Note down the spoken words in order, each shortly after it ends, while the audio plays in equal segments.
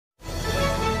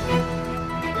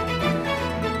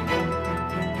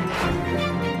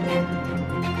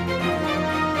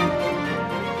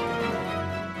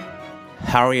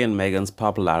Harry and Meghan's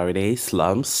popularity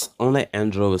slumps, only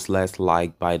Andrew is less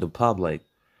liked by the public.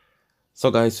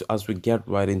 So guys, as we get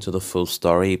right into the full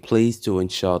story, please do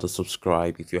ensure to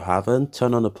subscribe if you haven't.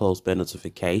 Turn on the post bell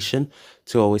notification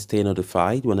to always stay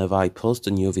notified whenever I post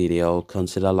a new video.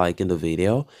 Consider liking the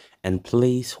video and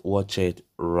please watch it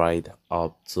right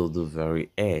up to the very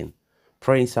end.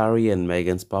 Prince Harry and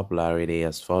Meghan's popularity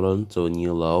has fallen to a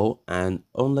new low, and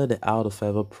only the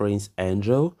out-of-favor Prince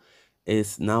Andrew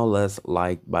is now less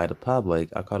liked by the public,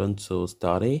 according to a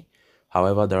study.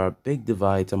 However, there are big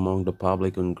divides among the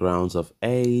public on grounds of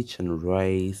age and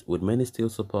race, with many still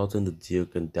supporting the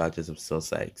Duke and Duchess of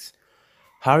Sussex.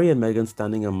 Harry and Meghan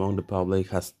standing among the public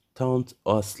has turned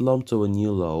or slumped to a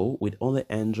new low, with only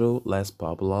Andrew less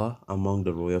popular among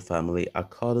the royal family,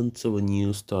 according to a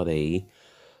new study.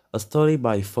 A study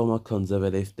by former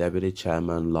Conservative Deputy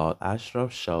Chairman Lord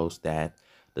Ashraf shows that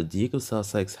the Duke of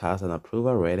Sussex has an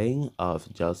approval rating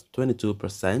of just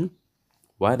 22%,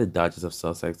 while the Duchess of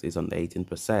Sussex is on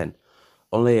 18%.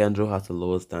 Only Andrew has a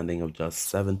lower standing of just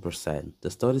 7%.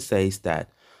 The study says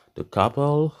that the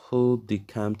couple, who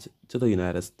decamped to the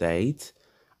United States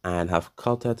and have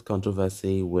courted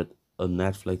controversy with a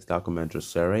Netflix documentary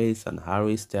series and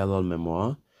Harry's tell-all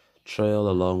memoir, trail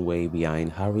a long way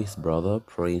behind Harry's brother,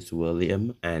 Prince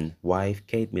William, and wife,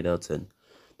 Kate Middleton.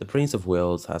 The Prince of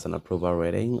Wales has an approval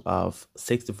rating of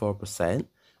 64%,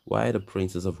 while the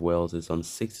Princess of Wales is on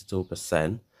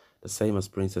 62%, the same as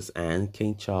Princess Anne.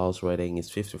 King Charles' rating is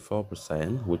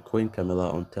 54%, with Queen Camilla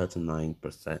on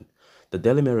 39%. The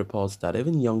Daily Mail reports that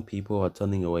even young people are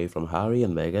turning away from Harry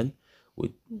and Meghan,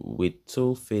 with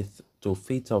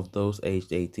two-fifths of those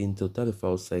aged 18 to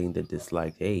 34 saying they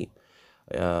dislike him,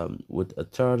 with a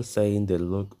third saying they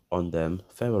look on them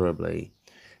favorably.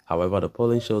 However, the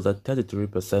polling shows that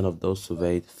 33% of those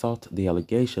surveyed thought the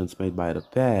allegations made by the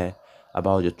pair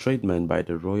about the treatment by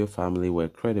the royal family were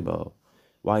credible,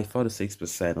 while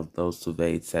 46% of those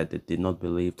surveyed said they did not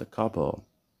believe the couple.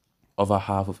 Over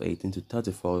half of 18 to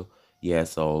 34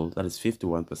 years old, that is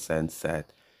 51%, said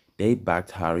they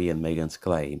backed Harry and Meghan's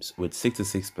claims, with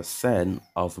 66%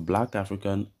 of Black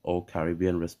African or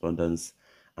Caribbean respondents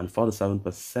and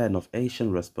 47% of Asian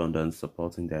respondents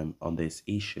supporting them on this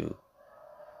issue.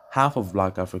 Half of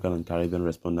Black African and Caribbean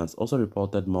respondents also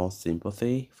reported more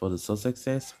sympathy for the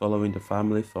Sussexes following the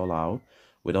family fallout,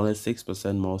 with only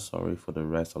 6% more sorry for the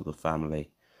rest of the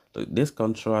family. This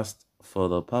contrasts for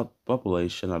the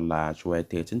population at large, where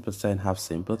 13% have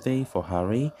sympathy for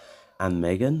Harry and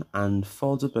Meghan and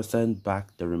 40%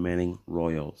 back the remaining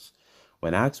royals.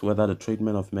 When asked whether the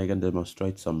treatment of Meghan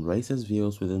demonstrates some racist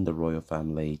views within the royal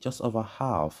family, just over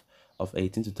half of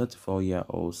 18 to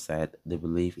 34-year-olds said they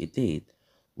believe it did,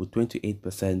 with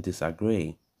 28%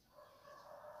 disagree.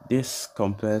 This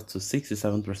compares to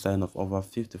 67% of over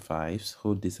 55s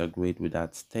who disagreed with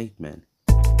that statement.